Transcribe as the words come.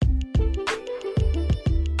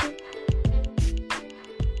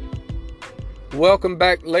Welcome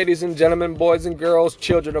back, ladies and gentlemen, boys and girls,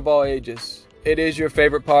 children of all ages. It is your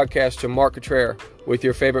favorite podcaster, Mark Contreras, with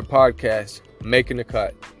your favorite podcast, Making the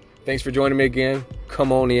Cut. Thanks for joining me again.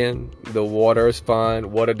 Come on in. The water is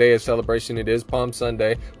fine. What a day of celebration. It is Palm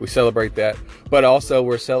Sunday. We celebrate that. But also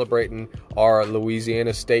we're celebrating our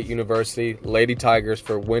Louisiana State University Lady Tigers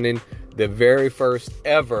for winning the very first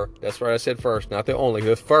ever, that's right, I said first, not the only,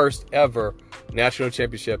 the first ever national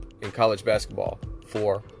championship in college basketball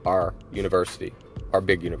for our university, our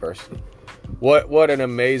big university. What an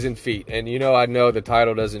amazing feat. And I know the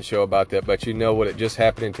title doesn't show about that, but what it just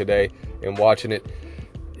happening today and watching it,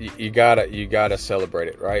 you gotta celebrate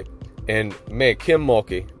it, right? And man, Kim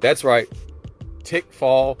Mulkey, that's right,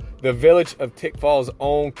 Tickfall, the village of Tickfall's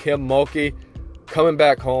own Kim Mulkey, coming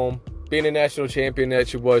back home, being a national champion that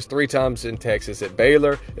she was 3 times in Texas at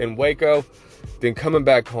Baylor and Waco, then coming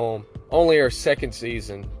back home, only her second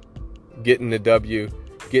season, getting the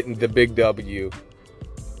big W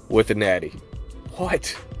with the Natty.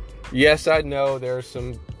 What? Yes, I know there's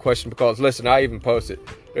some questionable calls. Listen, I even posted.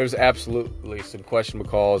 There's absolutely some questionable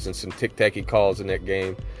calls and some tic-tacky calls in that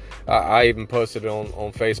game. I even posted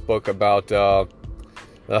on Facebook about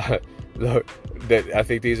that I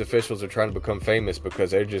think these officials are trying to become famous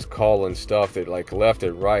because they're just calling stuff that like left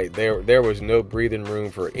and right. There was no breathing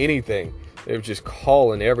room for anything. They were just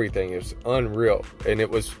calling everything. It was unreal, and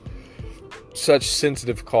it was such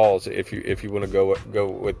sensitive calls if you want to go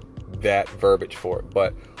with that verbiage for it.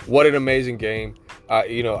 But what an amazing game.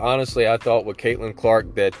 Honestly, I thought with Caitlin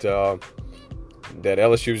Clark that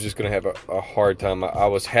LSU was just going to have a hard time. I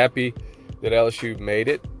was happy that LSU made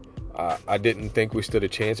it. I didn't think we stood a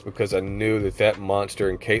chance because I knew that monster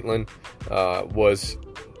in Caitlin was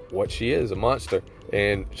what she is, a monster,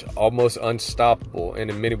 and almost unstoppable.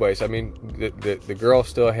 And in many ways, I mean, the girl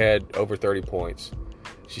still had over 30 points.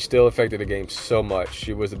 She still affected the game so much.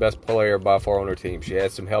 She was the best player by far on her team. She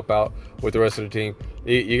had some help out with the rest of the team.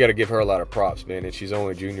 You got to give her a lot of props, man. And she's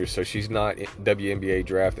only a junior, so she's not WNBA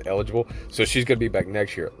draft eligible. So she's going to be back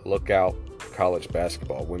next year. Look out, college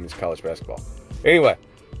basketball, women's college basketball. Anyway,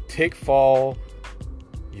 Tickfall,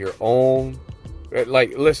 your own.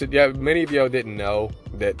 Listen, yeah, many of y'all didn't know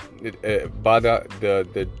that by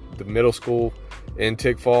the middle school in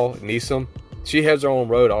Tickfall, Neeson, she has her own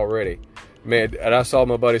road already. Man, and I saw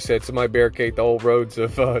my buddy said somebody barricade the old roads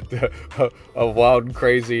of wild and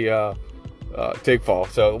crazy Tickfall.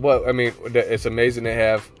 So, it's amazing to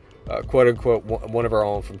have, quote unquote, one of our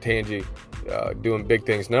own from Tangi doing big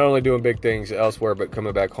things. Not only doing big things elsewhere, but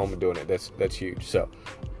coming back home and doing it. That's huge. So,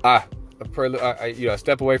 I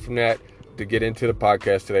step away from that to get into the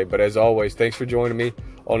podcast today. But as always, thanks for joining me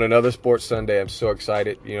on another Sports Sunday. I'm so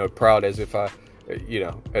excited, proud as if I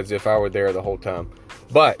were there the whole time.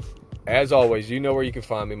 But as always, you know where you can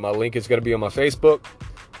find me. My link is going to be on my Facebook.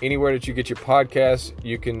 Anywhere that you get your podcasts,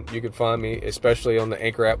 you can find me, especially on the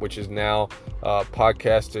Anchor app, which is now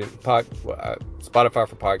Spotify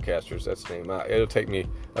for podcasters. That's the name. It'll take me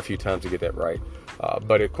a few times to get that right.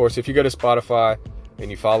 But of course, if you go to Spotify and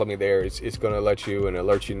you follow me there, it's going to let you and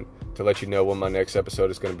alert you to let you know when my next episode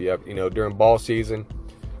is going to be up. During ball season,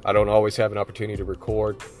 I don't always have an opportunity to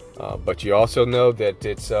record, but you also know that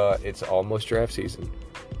it's almost draft season.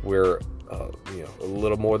 We're a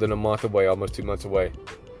little more than a month away, almost 2 months away.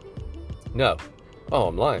 No. Oh,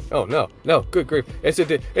 I'm lying. Oh, no. Good grief.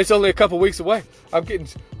 It's only a couple weeks away. I'm getting...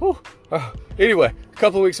 anyway, a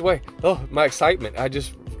couple weeks away. Oh, my excitement. I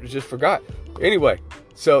just forgot. Anyway,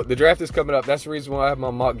 so the draft is coming up. That's the reason why I have my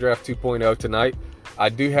mock draft 2.0 tonight. I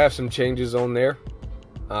do have some changes on there.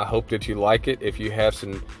 I hope that you like it. If you have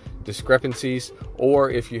some discrepancies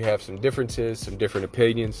or if you have some differences, some different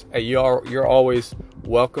opinions, hey, you're always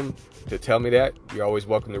welcome to tell me that. You're always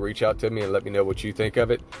welcome to reach out to me and let me know what you think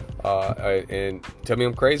of it, and tell me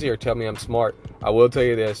I'm crazy or tell me I'm smart. I will tell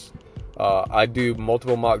you this, I do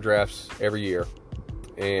multiple mock drafts every year,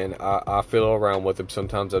 and I fiddle around with them.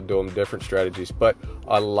 Sometimes I'm doing different strategies, but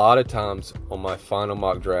a lot of times on my final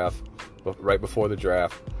mock draft, right before the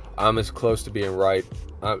draft, I'm as close to being right.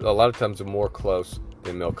 A lot of times I'm more close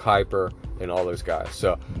than Mel Kiper and all those guys.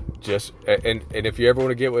 So just, and if you ever want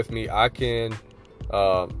to get with me, I can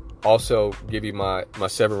also give you my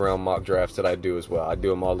 7-round mock drafts that I do as well. I do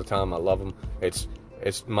them all the time. I love them. It's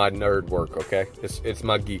my nerd work, okay? It's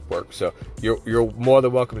my geek work. So you're more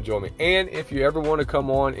than welcome to join me. And if you ever want to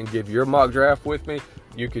come on and give your mock draft with me,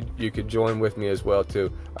 you could join with me as well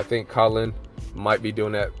too. I think Colin might be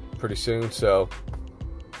doing that pretty soon. So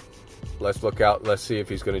let's look out. Let's see if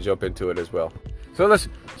he's going to jump into it as well. So let's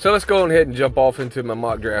go ahead and jump off into my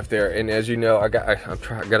mock draft there. And as you know, I got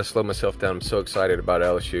to slow myself down. I'm so excited about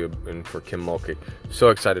LSU and for Kim Mulkey. So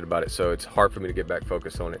excited about it. So it's hard for me to get back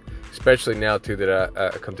focused on it, especially now too that I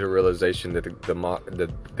come to a realization that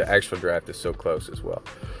the actual draft is so close as well.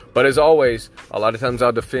 But as always, a lot of times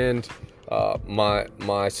I'll defend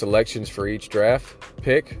my selections for each draft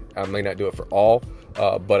pick. I may not do it for all,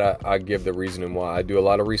 but I give the reasoning why. I do a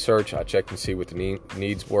lot of research. I check and see what the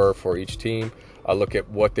needs were for each team. I look at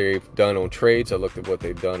what they've done on trades. I looked at what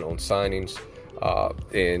they've done on signings,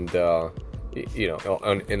 in the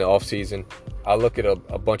offseason. I look at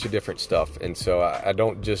a bunch of different stuff, and so I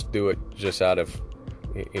don't just do it just out of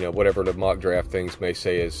whatever the mock draft things may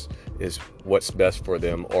say is what's best for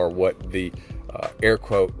them, or what the air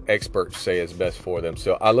quote experts say is best for them.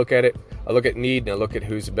 So I look at it. I look at need, and I look at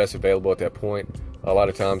who's the best available at that point a lot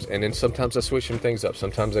of times, and then sometimes I switch some things up.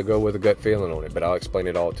 Sometimes I go with a gut feeling on it, but I'll explain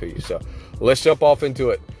it all to you. So let's jump off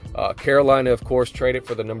into it. Carolina, of course, traded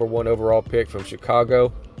for the number 1 overall pick from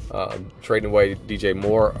Chicago, trading away DJ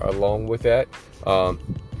Moore along with that.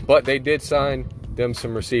 But they did sign them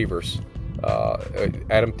some receivers,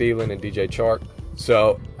 Adam Thielen and DJ Chark.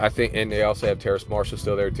 So I think, and they also have Terrace Marshall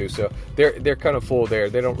still there too. So they're kind of full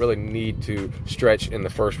there. They don't really need to stretch in the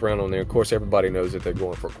first round on there. Of course, everybody knows that they're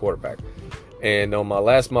going for a quarterback. And on my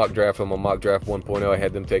last mock draft, on my mock draft 1.0, I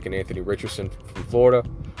had them taking Anthony Richardson from Florida.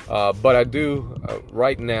 But I do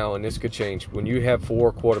right now, and this could change, when you have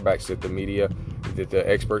 4 quarterbacks that the media, that the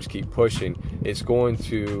experts keep pushing, it's going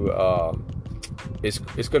to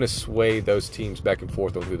it's going to sway those teams back and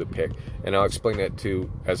forth on who to pick. And I'll explain that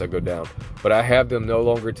too as I go down. But I have them no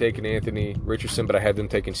longer taking Anthony Richardson, but I had them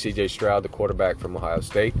taking C.J. Stroud, the quarterback from Ohio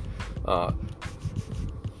State.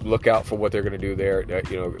 Look out for what they're going to do there.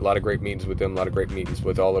 A lot of great meetings with them, a lot of great meetings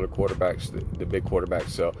with all of the quarterbacks, the big quarterbacks.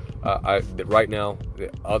 So right now,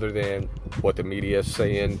 other than what the media is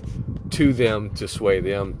saying to them to sway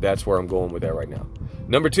them, that's where I'm going with that right now.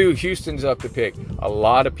 Number 2, Houston's up to pick. A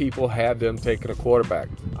lot of people have them taking a quarterback.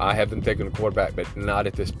 I have them taking a quarterback, but not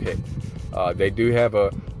at this pick. They do have a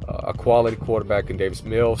quality quarterback in Davis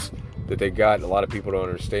Mills that they got. A lot of people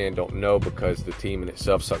don't know because the team in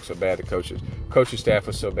itself sucks so bad. The coaching staff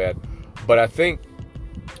was so bad. But I think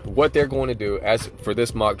what they're going to do, as for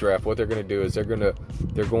this mock draft, what they're going to do is they're going to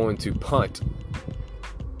punt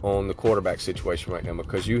on the quarterback situation right now,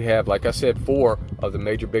 because you have, like I said, 4 of the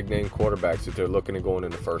major big name quarterbacks that they're looking at going in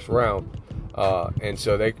the first round, and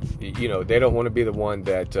so they don't want to be the one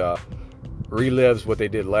that relives what they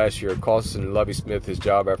did last year, costing Lovie Smith his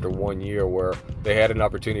job after 1 year, where they had an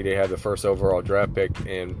opportunity to have the first overall draft pick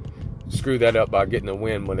and screw that up by getting a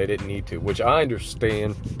win when they didn't need to, which I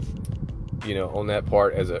understand. On that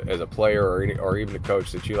part as a player or even a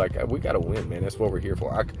coach, that you like, we got to win, man. That's what we're here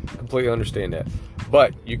for. I completely understand that.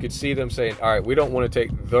 But you could see them saying, all right, we don't want to take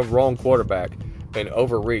the wrong quarterback and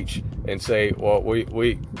overreach and say, well, we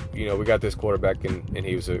got this quarterback and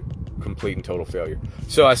he was a complete and total failure.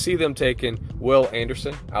 So I see them taking Will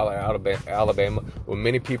Anderson out of Alabama, when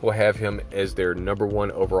many people have him as their number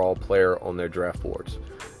 1 overall player on their draft boards.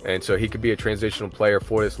 And so he could be a transitional player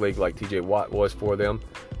for this league like TJ Watt was for them.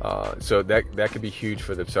 So that could be huge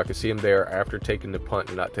for them. So I could see him there after taking the punt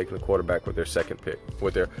and not taking the quarterback with their second pick,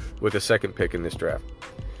 with the second pick in this draft.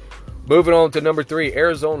 Moving on to number 3,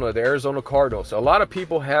 Arizona, the Arizona Cardinals. So a lot of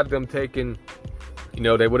people have them taking,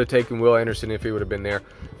 they would have taken Will Anderson if he would have been there.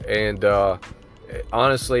 And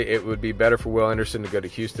honestly, it would be better for Will Anderson to go to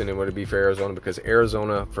Houston than would it be for Arizona, because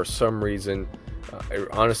Arizona, for some reason,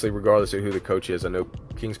 honestly, regardless of who the coach is, I know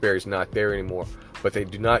Kingsbury's not there anymore, but they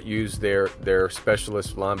do not use their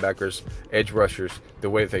specialist linebackers, edge rushers, the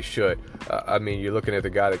way that they should. You're looking at the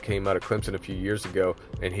guy that came out of Clemson a few years ago,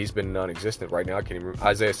 and he's been non-existent right now. I can't even remember.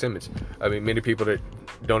 Isaiah Simmons. Many people that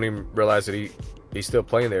don't even realize that he's still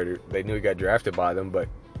playing there. They knew he got drafted by them, but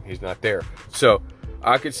he's not there. So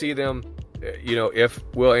I could see them, if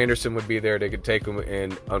Will Anderson would be there, they could take him,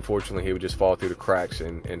 and unfortunately he would just fall through the cracks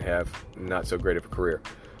and have not so great of a career.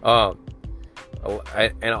 And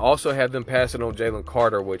I also have them passing on Jalen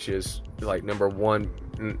Carter, which is like number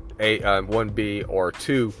 1B or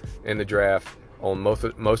 2 in the draft on most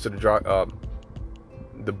of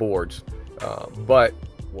the boards. But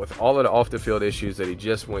with all of the off the field issues that he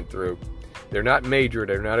just went through, they're not major.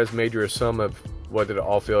 They're not as major as some of the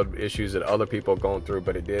off field issues that other people have gone through,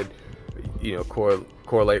 but it did,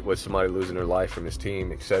 correlate with somebody losing their life from his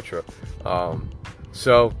team, etc.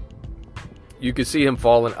 So you could see him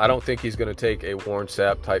falling. I don't think he's going to take a Warren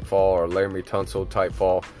Sapp type fall or Laremy Tunsil type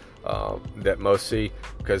fall that most see,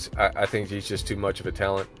 because I think he's just too much of a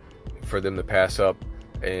talent for them to pass up.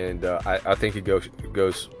 And I think he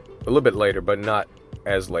goes a little bit later, but not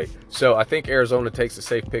as late. So I think Arizona takes a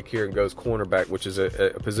safe pick here and goes cornerback, which is a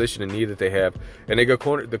position in need that they have. And they go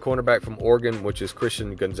the cornerback from Oregon, which is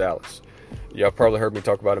Christian Gonzalez. Y'all probably heard me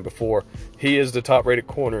talk about him before. He is the top-rated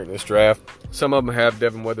corner in this draft. Some of them have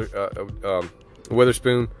Devin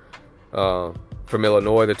Witherspoon from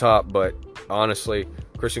Illinois, the top, but honestly,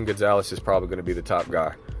 Christian Gonzalez is probably going to be the top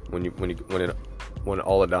guy when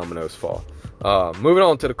all the dominoes fall. Moving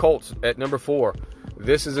on to the Colts at number 4.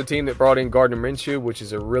 This is a team that brought in Gardner Minshew, which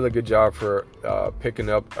is a really good job for picking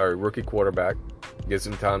up a rookie quarterback. Gives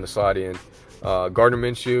him time to slide in. Gardner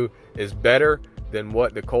Minshew is better than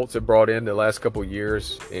what the Colts have brought in the last couple of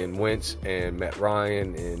years in Wentz and Matt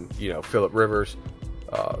Ryan and Phillip Rivers.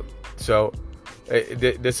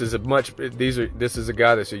 This is a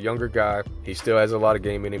guy that's a younger guy. He still has a lot of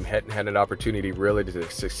game in him. Hadn't had an opportunity really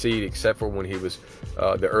to succeed except for when he was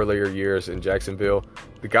the earlier years in Jacksonville.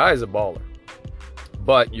 The guy is a baller,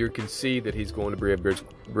 but you can see that he's going to be a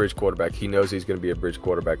bridge quarterback. He knows he's going to be a bridge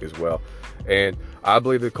quarterback as well. And I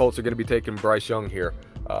believe the Colts are going to be taking Bryce Young here.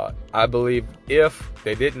 I believe if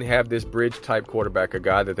they didn't have this bridge-type quarterback, a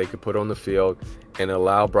guy that they could put on the field and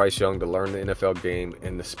allow Bryce Young to learn the NFL game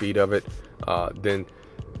and the speed of it, then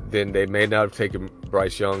they may not have taken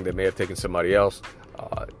Bryce Young. They may have taken somebody else,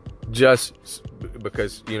 just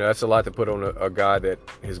because that's a lot to put on a guy that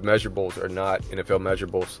his measurables are not NFL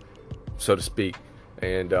measurables, so to speak.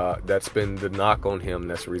 And that's been the knock on him.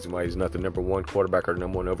 That's the reason why he's not the number 1 quarterback or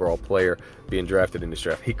number 1 overall player being drafted in this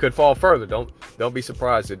draft. He could fall further. Don't be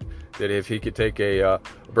surprised that if he could take a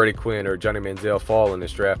Brady Quinn or Johnny Manziel fall in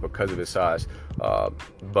this draft because of his size.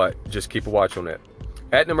 But just keep a watch on that.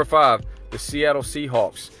 At number 5, the Seattle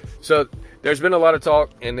Seahawks. So there's been a lot of talk,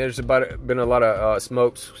 and there's been a lot of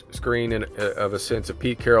smoke screen of a sense of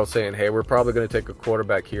Pete Carroll saying, hey, we're probably going to take a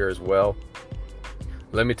quarterback here as well.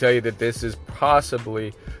 Let me tell you that this is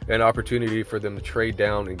possibly an opportunity for them to trade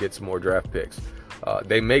down and get some more draft picks.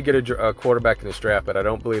 They may get a quarterback in this draft, but I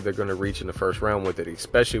don't believe they're going to reach in the first round with it,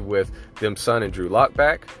 especially with them signing Drew Lock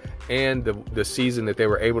back and the season that they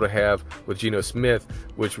were able to have with Geno Smith,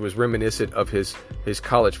 which was reminiscent of his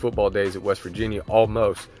college football days at West Virginia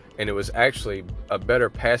almost. And it was actually a better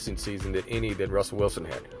passing season than Russell Wilson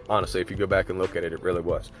had. Honestly, if you go back and look at it, it really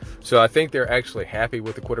was. So I think they're actually happy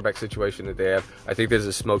with the quarterback situation that they have. I think there's a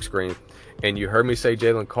smokescreen. And you heard me say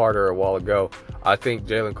Jalen Carter a while ago. I think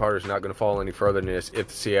Jalen Carter is not going to fall any further than this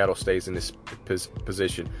if Seattle stays in this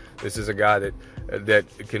position. This is a guy that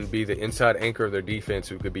can be the inside anchor of their defense,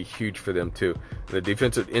 who could be huge for them too.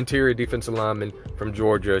 The interior defensive lineman from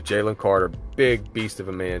Georgia, Jalen Carter, big beast of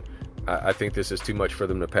a man. I think this is too much for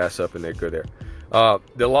them to pass up, and they go there.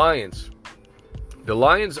 The Lions. The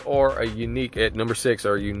Lions are at number 6,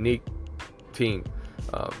 are a unique team.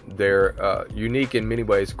 They're unique in many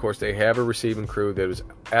ways. Of course, they have a receiving crew that is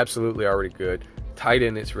absolutely already good. Tight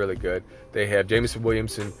end, it's really good. They have Jameson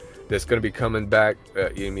Williamson that's going to be coming back.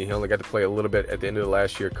 He only got to play a little bit at the end of the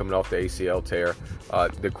last year coming off the ACL tear.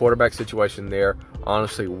 The quarterback situation there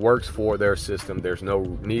honestly works for their system. There's no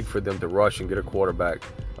need for them to rush and get a quarterback,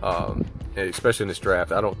 especially in this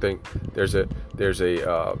draft. I don't think there's a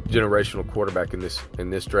generational quarterback in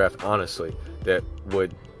this draft, honestly, that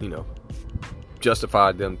would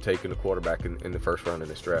justify them taking a quarterback in the first round in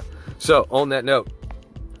this draft. So on that note,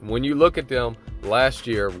 when you look at them last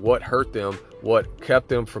year, what hurt them, what kept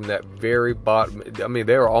them from that very bottom, I mean,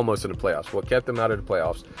 they were almost in the playoffs. What kept them out of the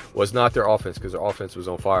playoffs was not their offense, because their offense was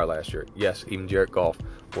on fire last year. Yes, even Jared Goff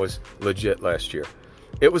was legit last year.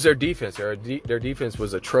 It was their defense. Their defense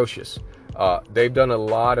was atrocious. They've done a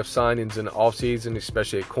lot of signings in the offseason,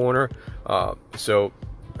 especially at corner. So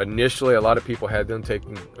initially, a lot of people had them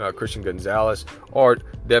taking Christian Gonzalez or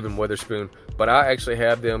Devin Witherspoon, but I actually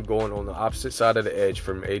have them going on the opposite side of the edge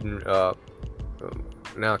from Aiden.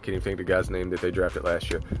 Now I can't even think of the guy's name that they drafted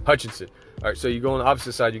last year. Hutchinson. All right, so you go on the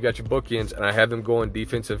opposite side. You got your bookends, and I have them going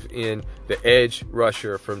defensive end, the edge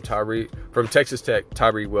rusher from Texas Tech,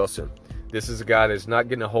 Tyree Wilson. This is a guy that's not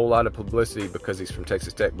getting a whole lot of publicity because he's from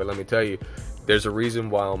Texas Tech, but let me tell you, there's a reason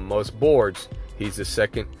why on most boards he's the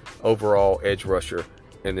 2nd overall edge rusher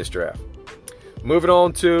in this draft. Moving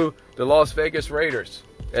on to the Las Vegas Raiders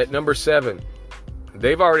at number 7.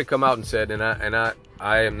 They've already come out and said, and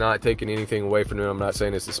I am not taking anything away from them. I'm not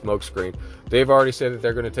saying it's a smokescreen. They've already said that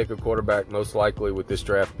they're going to take a quarterback most likely with this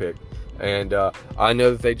draft pick. And I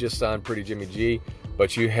know that they just signed Pretty Jimmy G,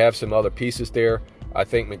 but you have some other pieces there. I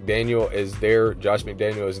think Josh McDaniel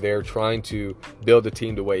is there trying to build the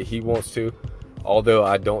team the way he wants to. Although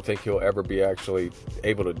I don't think he'll ever be actually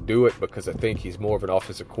able to do it, because I think he's more of an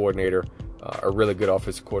offensive coordinator, a really good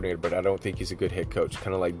offensive coordinator, but I don't think he's a good head coach.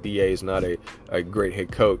 Kind of like DA is not a great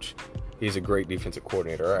head coach. he's a great defensive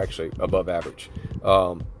coordinator, actually above average.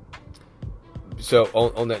 So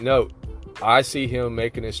on that note, I see him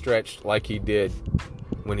making a stretch like he did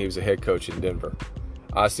when he was a head coach in Denver.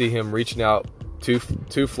 I see him reaching out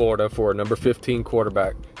to Florida for a number 15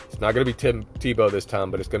 quarterback. It's not going to be Tim Tebow this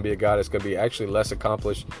time, but it's going to be a guy that's going to be actually less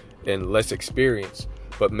accomplished and less experienced,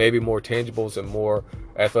 but maybe more tangibles and more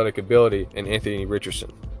athletic ability in Anthony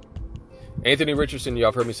Richardson. Anthony Richardson, y'all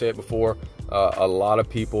have heard me say it before. A lot of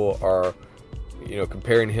people are,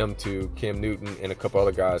 comparing him to Cam Newton and a couple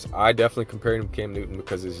other guys. I definitely compare him to Cam Newton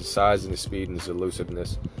because of his size and his speed and his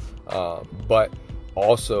elusiveness, but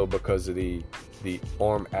also because of the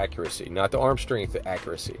arm accuracy, not the arm strength, the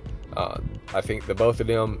accuracy. I think the both of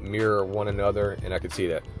them mirror one another, and I can see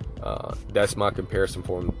that. That's my comparison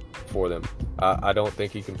for them. I don't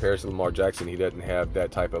think he compares to Lamar Jackson. He doesn't have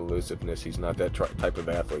that type of elusiveness. He's not that type of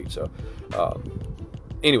athlete. So,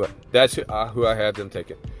 anyway, that's who I have them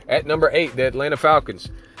taking. At number 8, the Atlanta Falcons.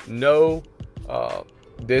 No,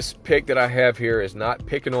 this pick that I have here is not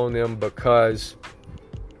picking on them because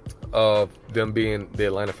of them being the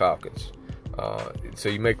Atlanta Falcons. So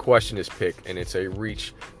you may question this pick, and it's a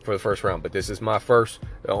reach for the first round. But this is my first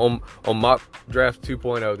on Mock Draft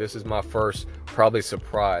 2.0. This is my first probably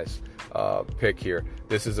surprise pick here.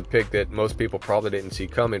 This is a pick that most people probably didn't see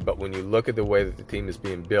coming. But when you look at the way that the team is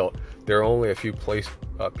being built, they're only a few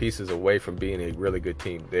pieces away from being a really good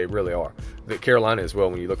team. They really are. The Carolina as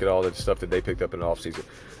well. When you look at all the stuff that they picked up in the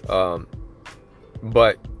offseason,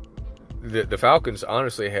 but the Falcons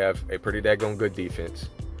honestly have a pretty daggone good defense.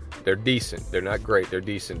 They're decent. They're not great. They're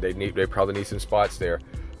decent. They probably need some spots there.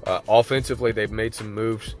 Offensively, they've made some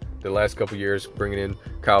moves the last couple years, bringing in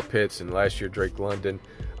Kyle Pitts and last year Drake London.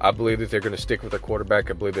 I believe that they're going to stick with their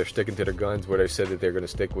quarterback. I believe they're sticking to their guns where they said that they're going to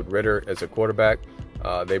stick with Ritter as a quarterback.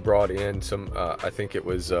 They brought in some, I think it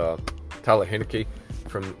was Tyler Heineke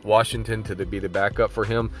from Washington to be the backup for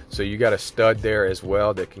him. So you got a stud there as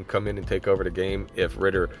well that can come in and take over the game if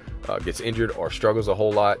Ritter gets injured or struggles a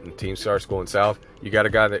whole lot and the team starts going south. You got a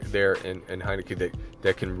guy there in Heineke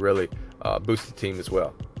that can really boost the team as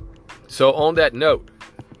well. So on that note,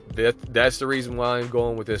 that's the reason why I'm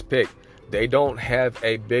going with this pick. They don't have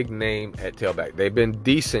a big name at tailback. They've been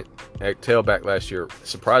decent at tailback last year,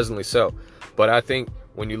 surprisingly so. But I think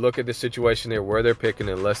when you look at the situation there where they're picking,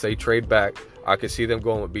 unless they trade back, I could see them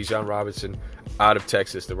going with Bijan Robinson out of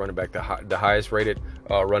Texas, the running back, the highest rated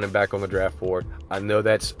running back on the draft board. I know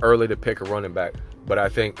that's early to pick a running back, but I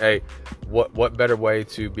think, hey, what better way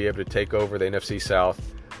to be able to take over the NFC South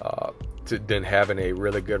than having a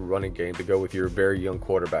really good running game to go with your very young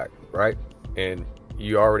quarterback, right? And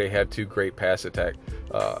you already have two great pass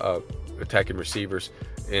attacking receivers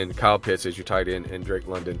in Kyle Pitts as your tight end and Drake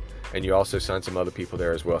London, and you also signed some other people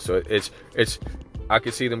there as well. So it's I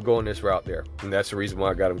could see them going this route there, and that's the reason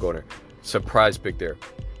why I got them going there. Surprise pick there.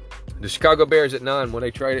 The Chicago Bears at 9, when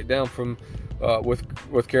they trade it down from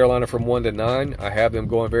with Carolina from 1 to 9, I have them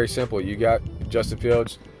going very simple. You got Justin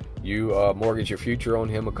Fields. You mortgaged your future on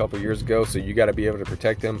him a couple years ago, so you got to be able to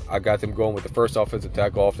protect him. I got them going with the first offensive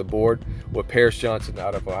tackle off the board with Paris Johnson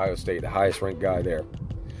out of Ohio State, the highest ranked guy there.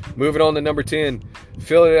 Moving on to number 10,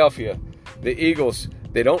 Philadelphia. The Eagles,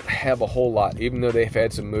 they don't have a whole lot, even though they've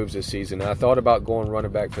had some moves this season. And I thought about going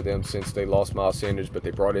running back for them since they lost Miles Sanders, but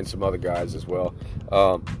they brought in some other guys as well.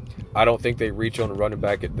 I don't think they reach on a running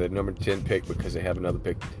back at the number 10 pick because they have another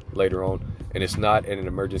pick later on, and it's not an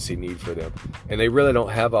emergency need for them. And they really don't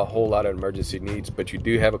have a whole lot of emergency needs, but you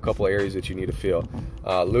do have a couple of areas that you need to fill.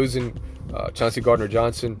 Losing Chauncey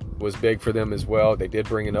Gardner-Johnson was big for them as well. They did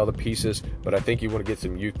bring in other pieces, but I think you want to get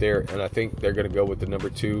some youth there, and I think they're going to go with the number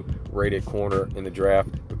 2 rated corner in the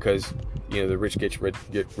draft because, the rich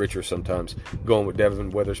get richer sometimes, going with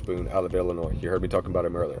Devin Witherspoon out of Illinois. You heard me talking about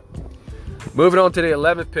him earlier. Moving on to the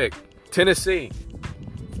 11th pick, Tennessee.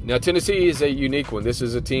 Now, Tennessee is a unique one. This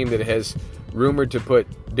is a team that has rumored to put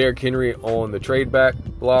Derrick Henry on the trade back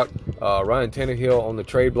block, Ryan Tannehill on the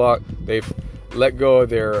trade block. They've let go of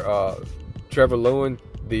their Trevor Lewin,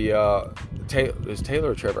 is Taylor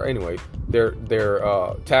or Trevor? Anyway, their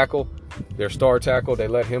tackle, their star tackle. They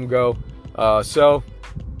let him go. So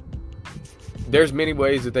there's many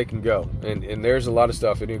ways that they can go, and there's a lot of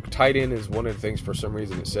stuff. And tight end is one of the things. For some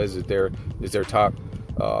reason, it says that is their top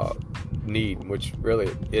need, which really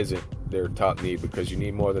isn't their top need because you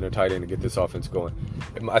need more than a tight end to get this offense going.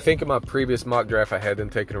 I think in my previous mock draft, I had them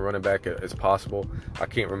taking a running back as possible. I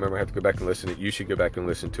can't remember. I have to go back and listen to it. You should go back and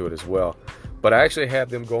listen to it as well. But I actually have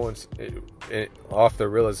them going off the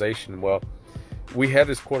realization, well, we have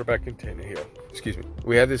this quarterback in Tannehill.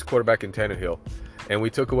 We have this quarterback in Tannehill, and we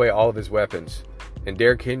took away all of his weapons. And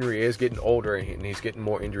Derrick Henry is getting older, and he's getting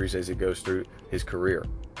more injuries as he goes through his career.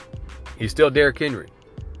 He's still Derrick Henry.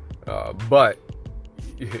 But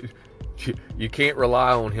you can't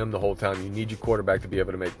rely on him the whole time. You need your quarterback to be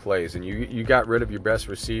able to make plays. And you got rid of your best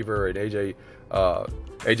receiver and A.J.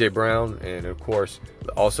 Brown, and of course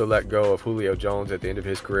also let go of Julio Jones at the end of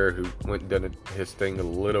his career, who went and done his thing a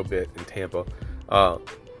little bit in Tampa.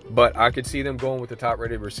 But I could see them going with the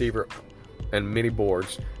top-rated receiver and many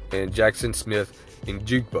boards, and Jackson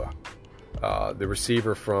Smith-Njigba, the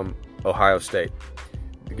receiver from Ohio State.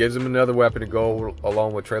 It gives them another weapon to go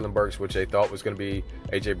along with Treylon Burks, which they thought was going to be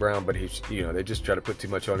A.J. Brown, but he's, they just try to put too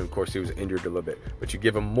much on him. Of course, he was injured a little bit. But you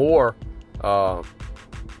give him more,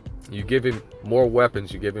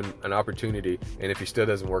 weapons, you give him an opportunity, and if he still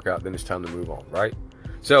doesn't work out, then it's time to move on, right?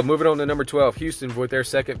 So moving on to number 12, Houston with their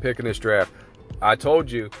second pick in this draft. I told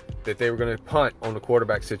you that they were going to punt on the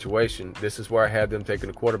quarterback situation. This is where I had them taking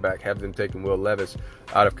the quarterback, have them taking Will Levis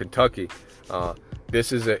out of Kentucky.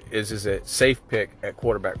 This is a safe pick at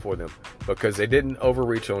quarterback for them because they didn't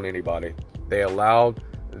overreach on anybody. They allowed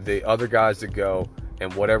the other guys to go,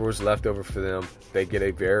 and whatever was left over for them, they get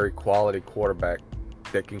a very quality quarterback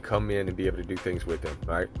that can come in and be able to do things with them,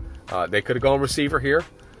 right? They could have gone receiver here.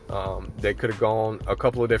 They could have gone a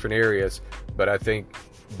couple of different areas, but I think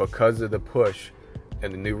because of the push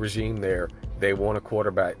and the new regime there, they want a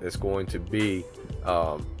quarterback that's going to be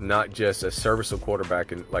not just a serviceable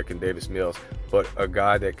quarterback like in Davis Mills, but a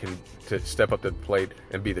guy that can step up to the plate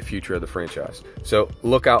and be the future of the franchise. So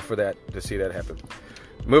look out for that, to see that happen.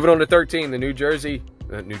 Moving on to 13, the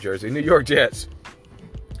New York Jets.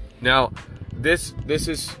 Now, this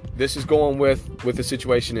is going with the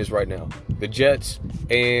situation is right now. The Jets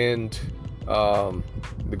and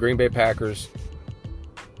the Green Bay Packers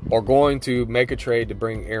are going to make a trade to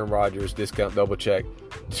bring Aaron Rodgers, discount double check,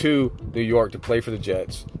 to New York to play for the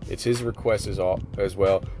Jets. It's his request as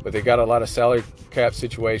well, but they got a lot of salary cap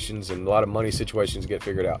situations and a lot of money situations to get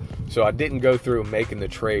figured out. So I didn't go through making the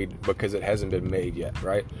trade because it hasn't been made yet,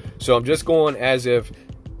 right? So I'm just going as if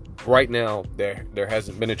right now there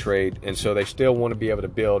hasn't been a trade, and so they still want to be able to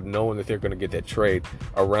build, knowing that they're going to get that trade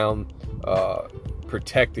around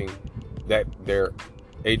protecting their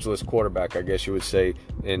ageless quarterback, I guess you would say,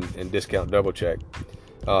 in discount double check,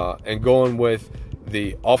 and going with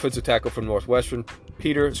the offensive tackle from Northwestern,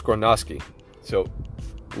 Peter Skoronski. So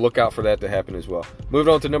look out for that to happen as well.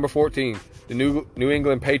 Moving on to number 14, the New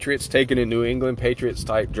England Patriots, taking a New England Patriots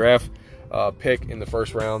type draft pick in the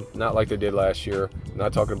first round, not like they did last year. I'm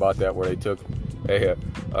not talking about that where they took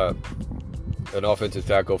an offensive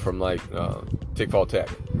tackle from like Tickfall Tech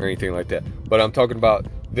or anything like that. But I'm talking about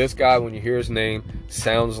this guy. When you hear his name,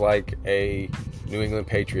 sounds like a New England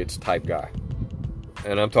Patriots type guy.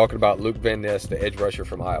 And I'm talking about Luke Van Ness, the edge rusher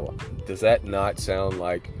from Iowa. Does that not sound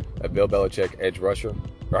like a Bill Belichick edge rusher,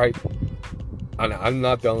 right? I'm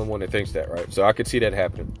not the only one that thinks that, right? So I could see that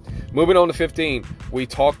happening. Moving on to 15, we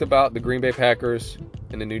talked about the Green Bay Packers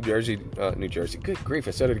and the New Jersey, good grief,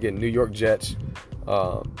 I said it again, New York Jets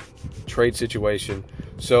trade situation.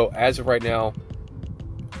 So as of right now,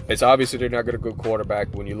 it's obviously they're not going to go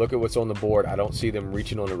quarterback. When you look at what's on the board, I don't see them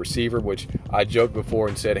reaching on a receiver, which I joked before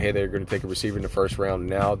and said, hey, they're going to take a receiver in the first round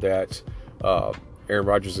now that Aaron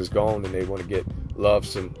Rodgers is gone, and they want to get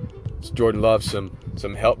Jordan Love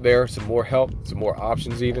some help there, some more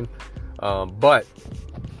options even. But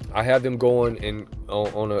I have them going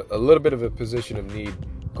on a little bit of a position of need,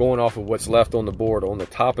 going off of what's left on the board, on the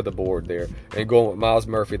top of the board there, and going with Myles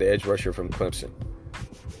Murphy, the edge rusher from Clemson.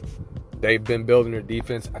 They've been building their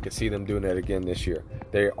defense. I could see them doing that again this year.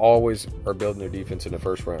 They always are building their defense in the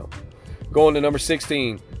first round. Going to number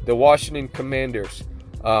 16, the Washington Commanders.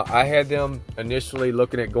 I had them initially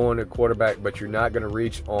looking at going to quarterback, but you're not going to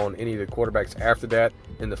reach on any of the quarterbacks after that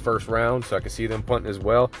in the first round, so I can see them punting as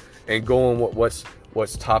well and going with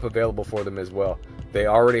what's top available for them as well. They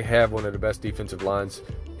already have one of the best defensive lines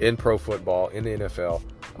in pro football, in the NFL.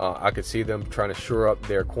 I could see them trying to shore up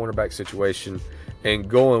their cornerback situation and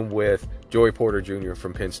going with Joey Porter Jr.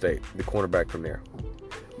 from Penn State, the cornerback from there.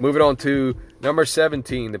 Moving on to number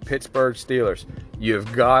 17, the Pittsburgh Steelers.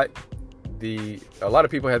 You've got a lot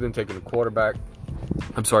of people have them taking a quarterback.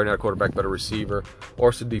 I'm sorry, not a quarterback, but a receiver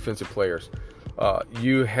or some defensive players.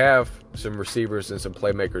 You have some receivers and some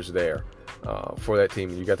playmakers there for that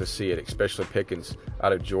team. You got to see it, especially Pickens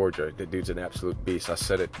out of Georgia. The dude's an absolute beast. I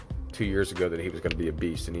said it 2 years ago that he was going to be a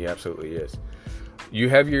beast, and he absolutely is. You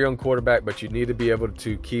have your young quarterback, but you need to be able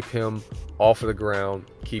to keep him off of the ground,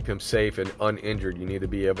 keep him safe and uninjured. You need to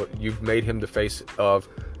be able. You've made him the face of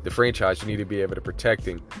the franchise. You need to be able to protect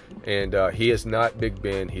him. And he is not Big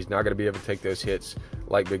Ben. He's not going to be able to take those hits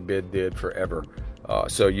like Big Ben did forever.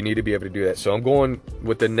 So you need to be able to do that. So I'm going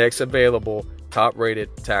with the next available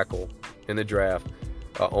top-rated tackle in the draft.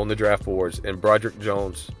 on the draft boards, and Broderick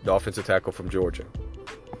Jones, the offensive tackle from Georgia.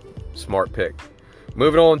 Smart pick.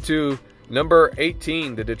 Moving on to number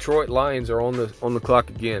 18, the Detroit Lions are on the clock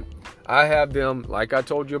again. I have them, like I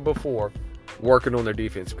told you before, working on their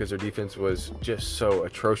defense because their defense was just so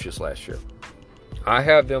atrocious last year. I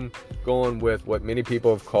have them going with what many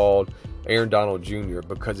people have called Aaron Donald Jr.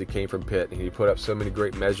 because he came from Pitt and he put up so many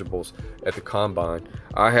great measurables at the combine.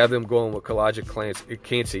 I have them going with Kalijah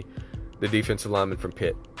Cansey, the defensive lineman from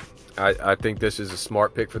Pitt. I think this is a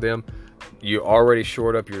smart pick for them. You already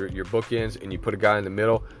shored up your bookends and you put a guy in the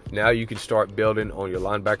middle. Now you can start building on your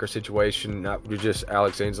linebacker situation, not just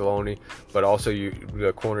Alex Anzalone, but also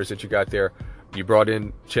the corners that you got there. You brought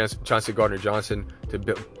in Chauncey Gardner-Johnson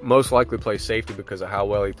to most likely play safety because of how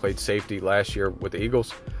well he played safety last year with the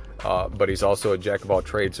Eagles. But he's also a jack of all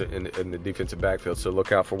trades in the defensive backfield. So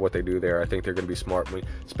look out for what they do there. I think they're going to be smart,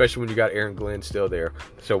 especially when you got Aaron Glenn still there.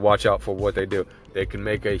 So watch out for what they do. They can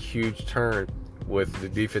make a huge turn with the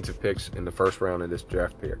defensive picks in the first round in this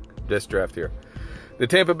draft here. The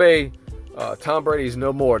Tampa Bay, Tom Brady's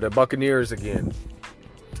no more. The Buccaneers again.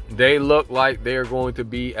 They look like they're going to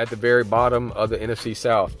be at the very bottom of the NFC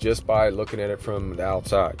South just by looking at it from the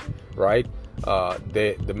outside, right?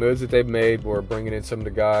 The moves that they've made were bringing in some of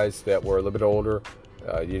the guys that were a little bit older.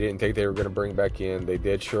 You didn't think they were going to bring back in. They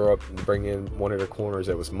did shore up and bring in one of their corners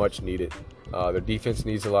that was much needed. Their defense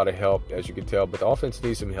needs a lot of help, as you can tell, but the offense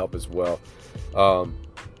needs some help as well.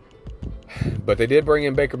 But they did bring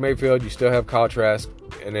in Baker Mayfield. You still have Kyle Trask,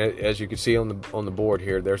 and as you can see on the board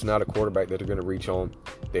here, there's not a quarterback that they're going to reach on.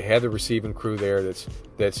 They have the receiving crew there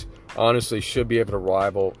that's honestly should be able to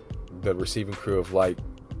rival the receiving crew of like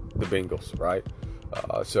the Bengals, right?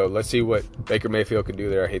 So let's see what Baker Mayfield can do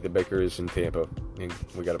there. I hate that Baker is in Tampa, and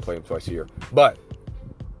we got to play him twice a year. But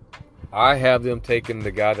I have them taking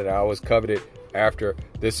the guy that I always coveted after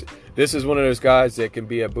this. This is one of those guys that can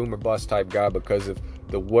be a boom or bust type guy because of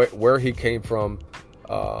where he came from.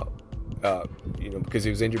 Because he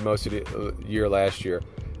was injured most of the year last year.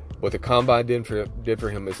 What the combine did for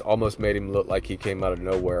him is almost made him look like he came out of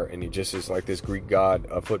nowhere, and he just is like this Greek god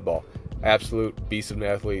of football. Absolute beast of an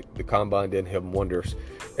athlete. The combine did him wonders.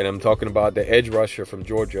 And I'm talking about the edge rusher from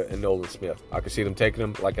Georgia and Nolan Smith. I could see them taking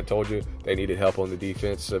him. Like I told you, they needed help on the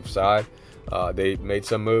defensive side. They made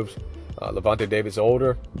some moves. Levante David's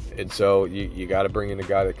older, and so you got to bring in a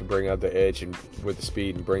guy that can bring out the edge and with the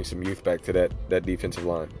speed and bring some youth back to that defensive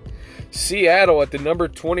line. Seattle at the number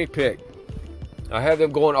 20 pick. I have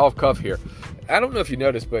them going off cuff here. I don't know if you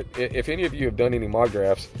noticed, but if any of you have done any mock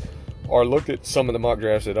drafts or looked at some of the mock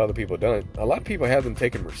drafts that other people have done, a lot of people have them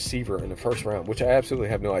taking receiver in the first round, which I absolutely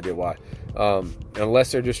have no idea why.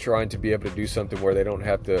 Unless they're just trying to be able to do something where they don't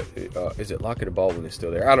have to, is it Lockett or Baldwin is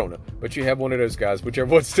still there? I don't know. But you have one of those guys,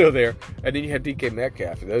 whichever one's still there. And then you have DK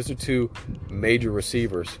Metcalf. Those are two major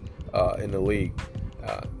receivers in the league.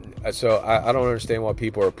 So I don't understand why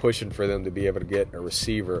people are pushing for them to be able to get a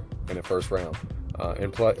receiver in the first round.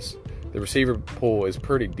 And plus, the receiver pool is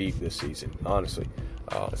pretty deep this season, honestly.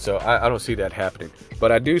 So I don't see that happening.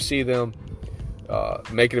 But I do see them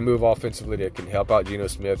making a move offensively that can help out Geno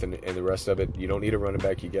Smith and the rest of it. You don't need a running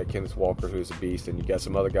back. You got Kenneth Walker, who's a beast, and you got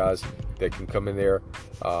some other guys that can come in there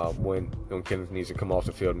when Kenneth needs to come off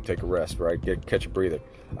the field and take a rest, right? Catch a breather.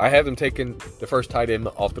 I have them taking the first tight end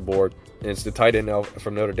off the board, and it's the tight end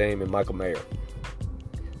from Notre Dame and Michael Mayer.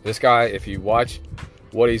 This guy, if you watch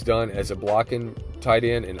what he's done as a blocking tight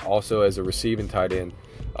end and also as a receiving tight end,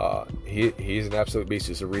 he's an absolute beast.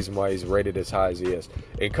 It's the reason why he's rated as high as he is.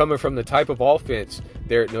 And coming from the type of offense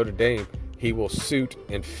there at Notre Dame, he will suit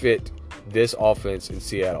and fit this offense in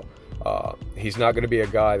Seattle. He's not going to be a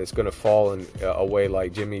guy that's going to fall away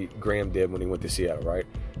like Jimmy Graham did when he went to Seattle, right?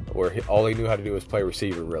 Where all he knew how to do was play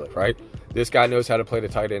receiver, really, right? This guy knows how to play the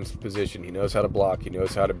tight end position. He knows how to block. He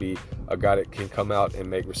knows how to be a guy that can come out and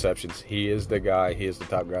make receptions. He is the guy. He is the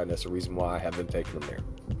top guy, and that's the reason why I have been taking him there.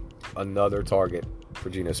 Another target for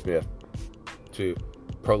Geno Smith to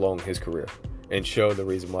prolong his career and show the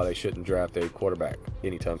reason why they shouldn't draft a quarterback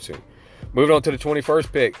anytime soon. Moving on to the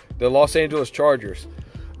 21st pick, the Los Angeles Chargers.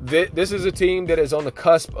 This is a team that is on the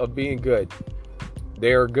cusp of being good.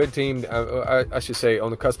 They are a good team. I should say on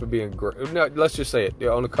the cusp of being great. No, let's just say it.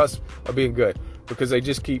 They're on the cusp of being good because they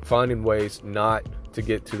just keep finding ways not to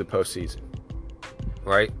get to the postseason.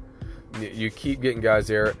 Right? You keep getting guys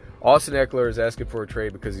there. Austin Eckler is asking for a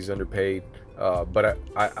trade because he's underpaid. But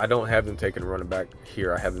I don't have them taking a running back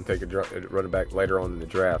here. I have them taking a running back later on in the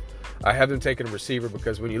draft. I have them taking a receiver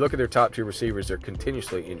because when you look at their top 2 receivers, they're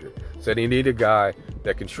continuously injured. So they need a guy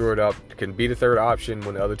that can shore it up, can be the third option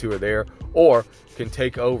when the other 2 are there, or can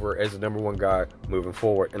take over as the number 1 guy moving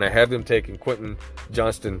forward. And I have them taking Quentin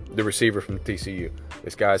Johnston, the receiver from TCU.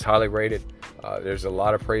 This guy's highly rated. There's a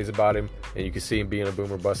lot of praise about him, and you can see him being a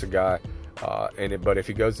boomer buster guy. But if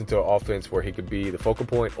he goes into an offense where he could be the focal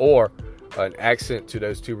point or an accent to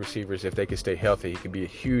those 2 receivers, if they can stay healthy, he could be a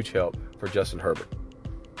huge help for Justin Herbert.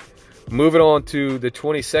 Moving on to the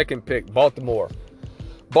 22nd pick, Baltimore.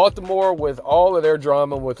 Baltimore, with all of their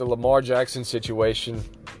drama with the Lamar Jackson situation,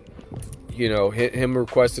 him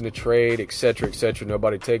requesting a trade, etc., etc.,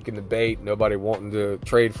 nobody taking the bait, nobody wanting to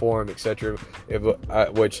trade for him, etc.,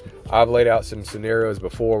 which I've laid out some scenarios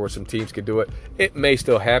before where some teams could do it. It may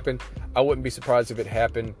still happen. I wouldn't be surprised if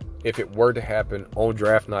it were to happen on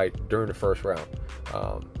draft night during the first round.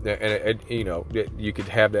 You could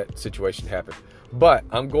have that situation happen. But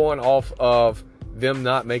I'm going off of them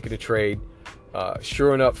not making a trade,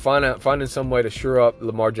 finding some way to shore up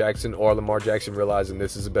Lamar Jackson, or Lamar Jackson realizing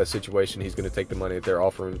this is the best situation, he's going to take the money that they're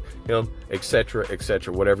offering him, etc.,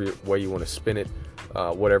 etc., whatever way you want to spin it,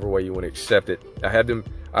 whatever way you want to accept it. I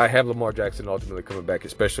have Lamar Jackson ultimately coming back,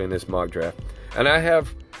 especially in this mock draft. And I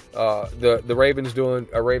have the Ravens doing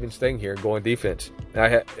a Ravens thing here, going defense.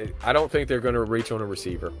 I don't think they're going to reach on a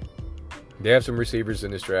receiver. They have some receivers in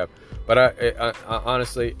this draft, but I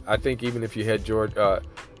honestly, I think even if you had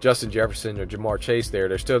Justin Jefferson or Jamar Chase there,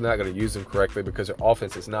 they're still not going to use them correctly because their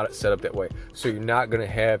offense is not set up that way. So you're not going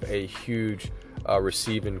to have a huge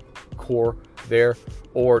receiving core there,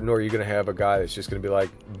 nor are you going to have a guy that's just going to be like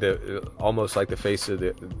almost like the face of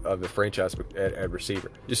the franchise at receiver.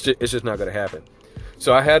 It's just not going to happen.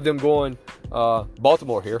 So I had them going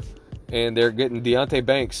Baltimore here, and they're getting Deonte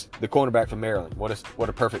Banks, the cornerback from Maryland. What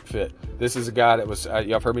a perfect fit. This is a guy that was,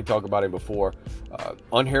 y'all heard me talk about him before,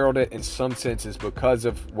 unheralded in some senses because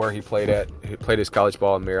of where he played at. He played his college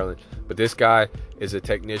ball in Maryland. But this guy is a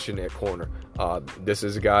technician at corner. This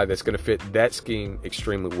is a guy that's going to fit that scheme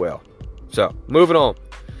extremely well. So, moving on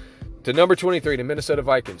to number 23, the Minnesota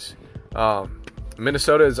Vikings.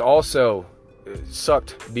 Minnesota is also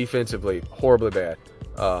sucked defensively, horribly bad.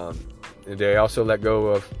 They also let go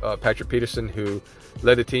of Patrick Peterson, who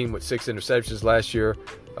led the team with 6 interceptions last year.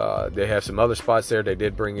 They have some other spots there. They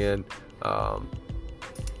did bring in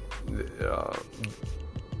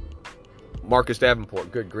Marcus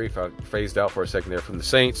Davenport. Good grief, I phased out for a second there, from the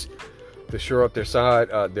Saints to shore up their side,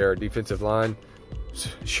 their defensive line.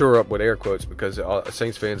 Shore up with air quotes, because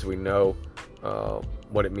Saints fans, we know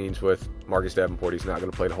what it means with Marcus Davenport. He's not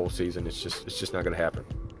going to play the whole season. It's just not going to happen.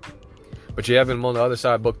 But you have him on the other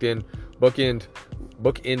side, bookended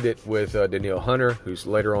with Danielle Hunter, who's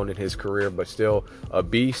later on in his career, but still a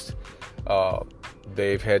beast.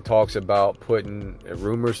 They've had talks about putting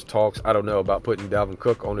Dalvin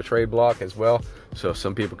Cook on the trade block as well. So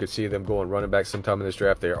some people could see them going running back sometime in this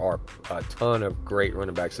draft. There are a ton of great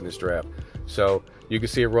running backs in this draft. So you can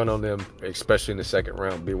see a run on them, especially in the second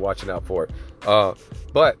round. Be watching out for it.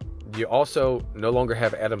 But you also no longer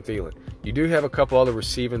have Adam Thielen. You do have a couple other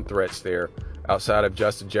receiving threats there outside of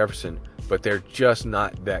Justin Jefferson, but they're just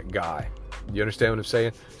not that guy. You understand what I'm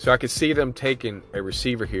saying? So I could see them taking a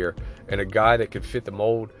receiver here and a guy that could fit the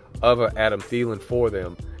mold of an Adam Thielen for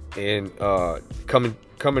them, and coming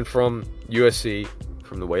from USC,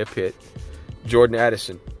 from the way of Pitt, Jordan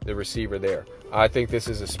Addison, the receiver there. I think this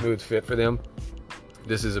is a smooth fit for them.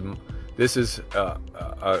 This is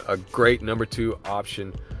a great number 2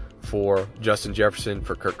 option for Justin Jefferson,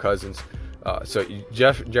 for Kirk Cousins. So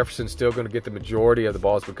Jefferson's still going to get the majority of the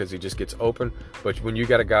balls because he just gets open. But when you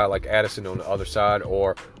got a guy like Addison on the other side,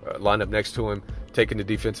 or lined up next to him, taking the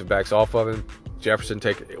defensive backs off of him, Jefferson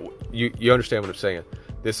you understand what I'm saying.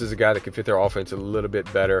 This is a guy that can fit their offense a little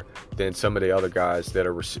bit better than some of the other guys that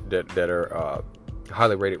are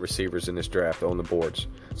highly rated receivers in this draft on the boards.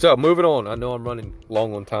 So moving on, I know I'm running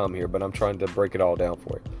long on time here, but I'm trying to break it all down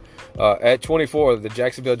for you. At 24, the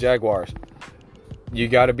Jacksonville Jaguars. You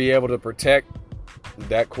got to be able to protect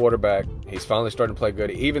that quarterback. He's finally starting to play good.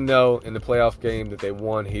 Even though in the playoff game that they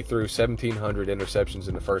won, he threw 1,700 interceptions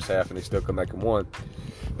in the first half, and they still come back and won.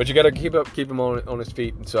 But you got to keep him on his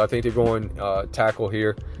feet. And so I think they're going tackle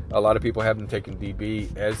here. A lot of people have them taking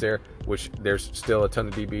DB as there, which there's still a ton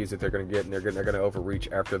of DBs that they're going to get, and they're going to overreach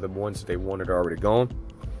after the ones that they wanted are already gone.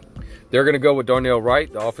 They're going to go with Darnell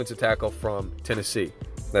Wright, the offensive tackle from Tennessee.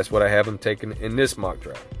 That's what I have them taking in this mock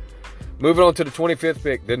draft. Moving on to the 25th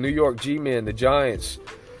pick, the New York G-Men, the Giants.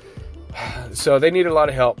 So they need a lot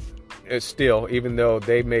of help still, even though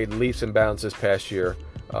they made leaps and bounds this past year.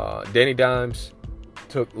 Danny Dimes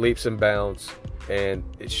took leaps and bounds, and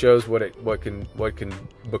it shows what can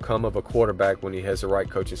become of a quarterback when he has the right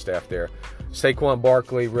coaching staff there. Saquon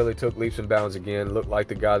Barkley really took leaps and bounds again. Looked like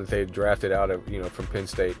the guy that they had drafted out of from Penn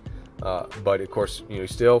State, but of course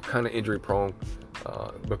he's still kind of injury prone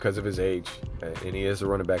because of his age, and he is a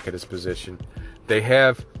running back at his position. They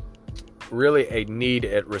have really a need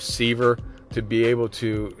at receiver to be able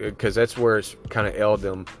to, because that's where it's kind of ailed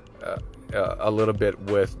them a little bit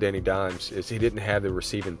with Danny Dimes, is he didn't have the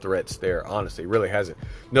receiving threats there. Honestly, really hasn't.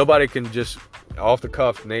 Nobody can just off the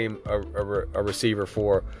cuff name a receiver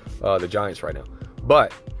for the Giants right now.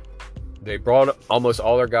 But they brought almost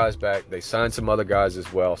all their guys back. They signed some other guys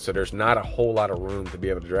as well. So there's not a whole lot of room to be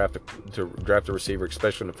able to draft a receiver,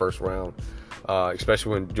 especially in the first round,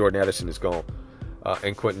 especially when Jordan Addison is gone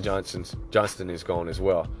and Quentin Johnston is gone as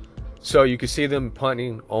well. So you can see them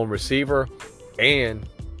punting on receiver, and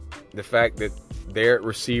the fact that their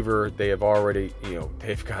receiver, they have already,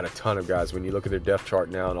 they've got a ton of guys. When you look at their depth chart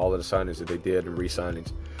now and all of the signings that they did and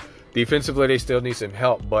re-signings. Defensively, they still need some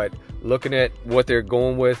help, but looking at what they're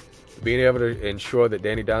going with, being able to ensure that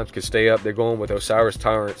Danny Dimes can stay up, they're going with Osiris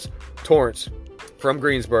Torrance from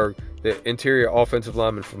Greensburg, the interior offensive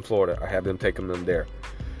lineman from Florida. I have them taking them there.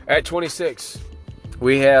 At 26,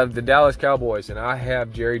 we have the Dallas Cowboys, and I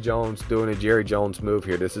have Jerry Jones doing a Jerry Jones move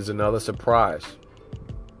here. This is another surprise,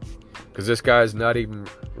 because this guy is not even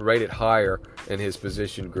rated higher in his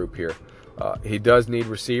position group here. He does need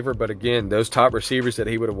receiver, but again, those top receivers that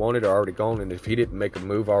he would have wanted are already gone, and if he didn't make a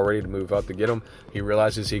move already to move up to get them, he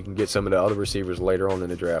realizes he can get some of the other receivers later on in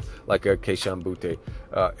the draft, like Keyshawn Butte,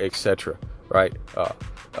 etc. Right?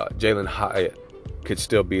 Jalen Hyatt could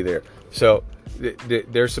still be there. So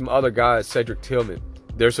there's some other guys, Cedric Tillman.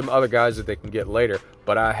 There's some other guys that they can get later,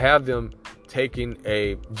 but I have them taking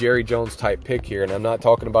a Jerry Jones type pick here, and I'm not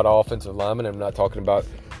talking about offensive lineman. I'm not talking about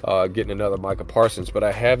getting another Micah Parsons, but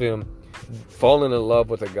I have him falling in love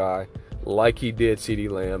with a guy like he did CeeDee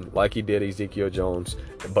Lamb, like he did Ezekiel Jones,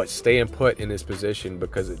 but staying put in his position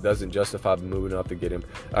because it doesn't justify moving up to get him.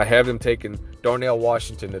 I have him taking Darnell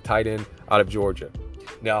Washington, the tight end out of Georgia.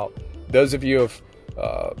 Now, those of you who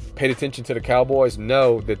have paid attention to the Cowboys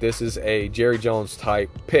know that this is a Jerry Jones type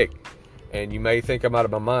pick. And you may think I'm out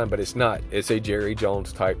of my mind, but it's not. It's a Jerry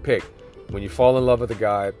Jones type pick. When you fall in love with a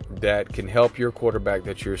guy that can help your quarterback,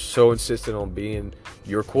 that you're so insistent on being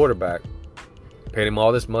your quarterback, paying him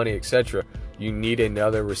all this money, etc., you need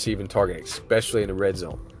another receiving target, especially in the red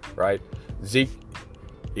zone, right? Zeke,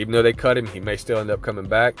 even though they cut him, he may still end up coming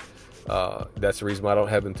back. That's the reason why I don't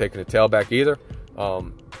have them taking a tailback either.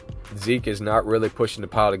 Zeke is not really pushing the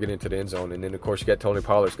pile to get into the end zone. And then, of course, you got Tony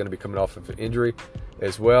Pollard is going to be coming off of an injury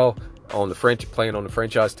as well, playing on the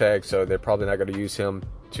franchise tag, so they're probably not going to use him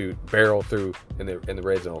to barrel through in the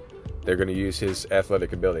red zone. They're going to use his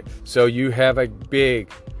athletic ability. So you have a big,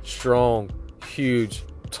 strong, huge,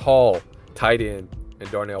 tall tight end in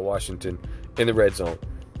Darnell Washington in the red zone.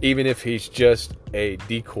 Even if he's just a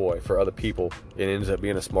decoy for other people, it ends up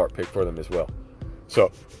being a smart pick for them as well. So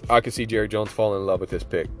I can see Jerry Jones falling in love with this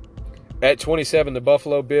pick. At 27, the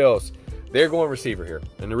Buffalo Bills, they're going receiver here.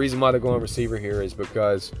 And the reason why they're going receiver here is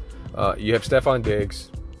because you have Stephon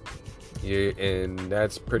Diggs, and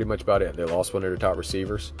that's pretty much about it. They lost one of their top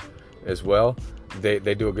receivers as well. They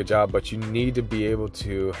do a good job, but you need to be able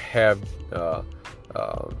to have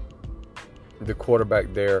the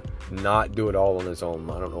quarterback there not do it all on his own.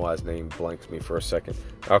 I don't know why his name blanks me for a second.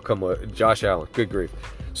 I'll come with Josh Allen. Good grief.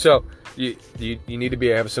 So you need to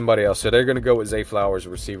have somebody else. So they're going to go with Zay Flowers, a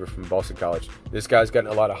receiver from Boston College. This guy's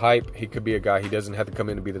gotten a lot of hype. He could be a guy. He doesn't have to come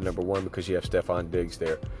in to be the number one because you have Stephon Diggs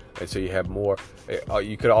there. And so you have more.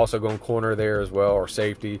 You could also go in corner there as well, or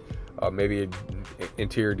safety, maybe an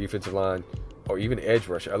interior defensive line, or even edge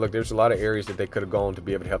rusher. Look, there's a lot of areas that they could have gone to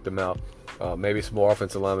be able to help them out. Maybe some more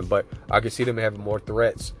offensive linemen, but I could see them having more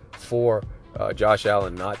threats for Josh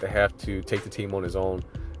Allen not to have to take the team on his own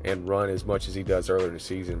and run as much as he does earlier in the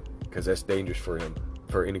season, because that's dangerous for him,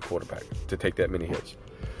 for any quarterback, to take that many hits.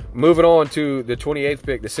 Moving on to the 28th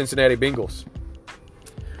pick, the Cincinnati Bengals.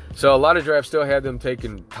 So a lot of drafts still have them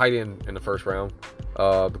taking tight end in the first round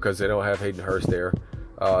because they don't have Hayden Hurst there.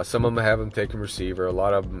 Some of them have them taking receiver. A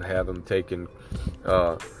lot of them have them taking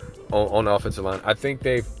on the offensive line. I think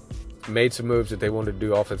they've made some moves that they wanted to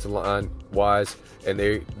do offensive line wise, and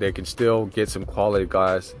they can still get some quality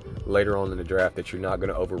guys later on in the draft that you're not going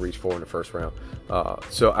to overreach for in the first round.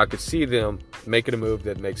 So I could see them making a move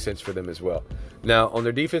that makes sense for them as well. Now, on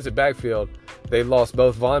their defensive backfield, they lost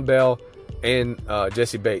both Von Bell and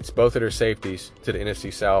Jesse Bates, both of their safeties, to the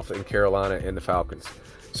NFC South in Carolina and the Falcons.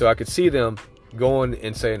 So I could see them going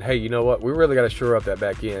and saying, hey, you know what? We really got to shore up that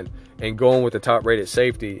back end. and going with the top-rated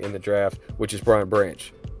safety in the draft, which is Brian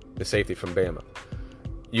Branch, the safety from Bama.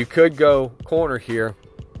 You could go corner here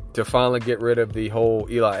to finally get rid of the whole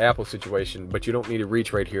Eli Apple situation, but you don't need to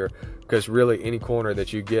reach right here because really any corner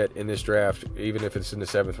that you get in this draft, even if it's in the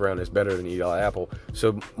 7th round, is better than Eli Apple.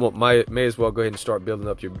 So may as well go ahead and start building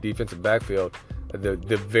up your defensive backfield, the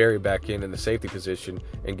very back end in the safety position,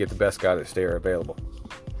 and get the best guy that's there available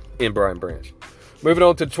in Brian Branch. Moving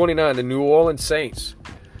on to 29, the New Orleans Saints.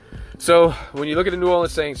 So when you look at the New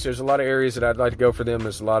Orleans Saints, there's a lot of areas that I'd like to go for them.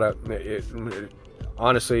 There's a lot of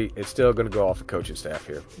honestly, it's still going to go off the coaching staff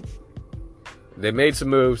here. They made some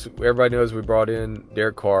moves. Everybody knows we brought in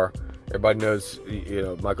Derek Carr. Everybody knows,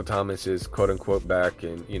 Michael Thomas is quote-unquote back,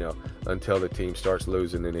 and, until the team starts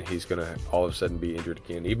losing, then he's going to all of a sudden be injured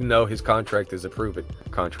again. Even though his contract is a proven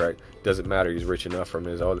contract, doesn't matter. He's rich enough from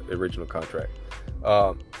his original contract.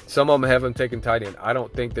 Some of them have him taking tight end. I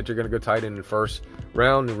don't think that you're going to go tight end in the first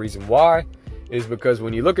round. The reason why is because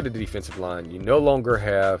when you look at the defensive line, you no longer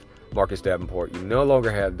have Marcus Davenport. You no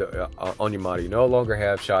longer have Onyemata. You no longer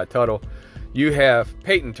have Shai Tuttle. You have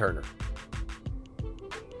Peyton Turner.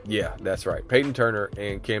 Yeah, that's right. Peyton Turner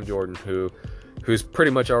and Cam Jordan, who's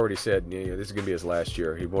pretty much already said, this is going to be his last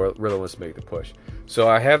year. He really wants to make the push. So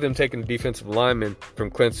I have them taking the defensive lineman from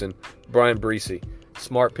Clemson, Brian Breesy.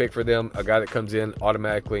 Smart pick for them, a guy that comes in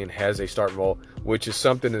automatically and has a start role, which is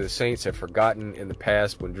something that the Saints have forgotten in the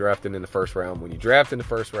past when drafting in the first round. When you draft in the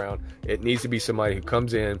first round, it needs to be somebody who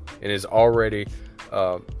comes in and is already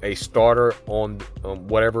a starter on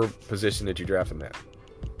whatever position that you draft them at.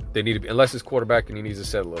 They need to be, unless it's quarterback and he needs to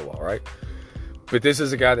set a little while, right? But this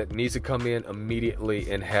is a guy that needs to come in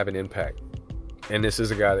immediately and have an impact. And this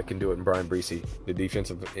is a guy that can do it in Brian Breesy, the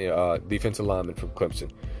defensive lineman from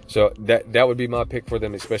Clemson. So that would be my pick for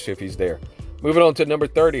them, especially if he's there. Moving on to number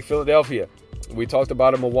 30, Philadelphia. We talked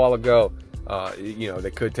about him a while ago.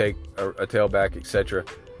 They could take a tailback, etc.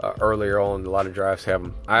 Earlier on, a lot of drafts have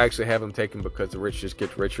him. I actually have him taken because the rich just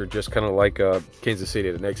gets richer, just kind of like Kansas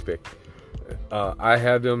City, the next pick. I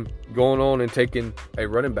have them going on and taking a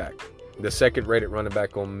running back, the second-rated running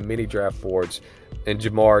back on many draft boards, and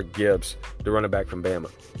Jamar Gibbs, the running back from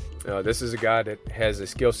Bama. This is a guy that has a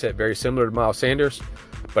skill set very similar to Miles Sanders,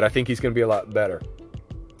 but I think he's going to be a lot better.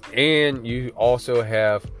 And you also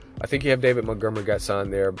have, I think you have David Montgomery got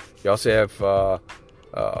signed there. You also have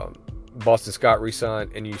Boston Scott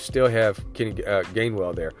re-signed, and you still have Kenny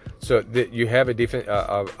Gainwell there. So you have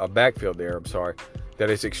a backfield there, that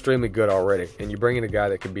is extremely good already. And you bring in a guy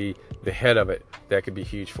that could be the head of it, that could be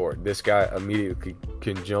huge for it. This guy immediately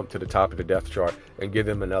can jump to the top of the depth chart and give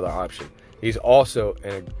them another option. He's also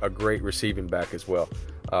a great receiving back as well,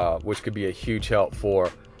 which could be a huge help for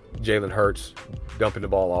Jalen Hurts dumping the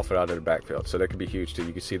ball off out of the backfield. So that could be huge too.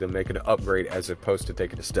 You can see them making an upgrade as opposed to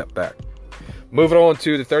taking a step back. Moving on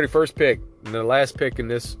to the 31st pick, and the last pick in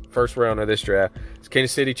this first round of this draft is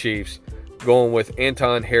Kansas City Chiefs, going with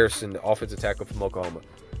Anton Harrison, the offensive tackle from Oklahoma.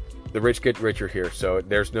 The rich get richer here, so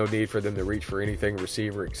there's no need for them to reach for anything,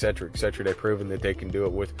 receiver, etc., etc. They've proven that they can do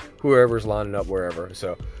it with whoever's lining up wherever.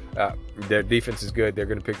 So their defense is good. They're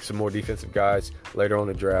going to pick some more defensive guys later on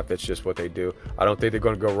in the draft. That's just what they do. I don't think they're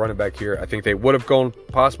going to go running back here. I think they would have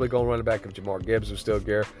possibly gone running back if Jamar Gibbs was still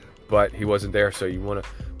there, but he wasn't there, so you want to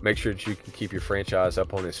make sure that you can keep your franchise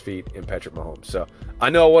up on his feet in Patrick Mahomes. So I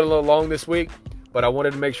know I went a little long this week, but I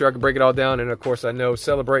wanted to make sure I could break it all down. And, of course, I know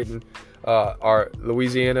celebrating our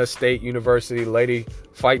Louisiana State University Lady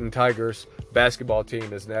Fighting Tigers basketball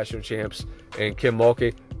team as national champs and Kim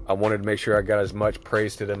Mulkey, I wanted to make sure I got as much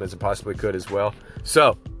praise to them as I possibly could as well.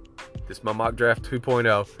 So this is my mock draft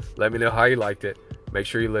 2.0. Let me know how you liked it. Make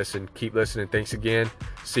sure you listen. Keep listening. Thanks again.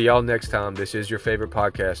 See y'all next time. This is your favorite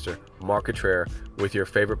podcaster, Mark Cotrera, with your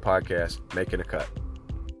favorite podcast, Making a Cut.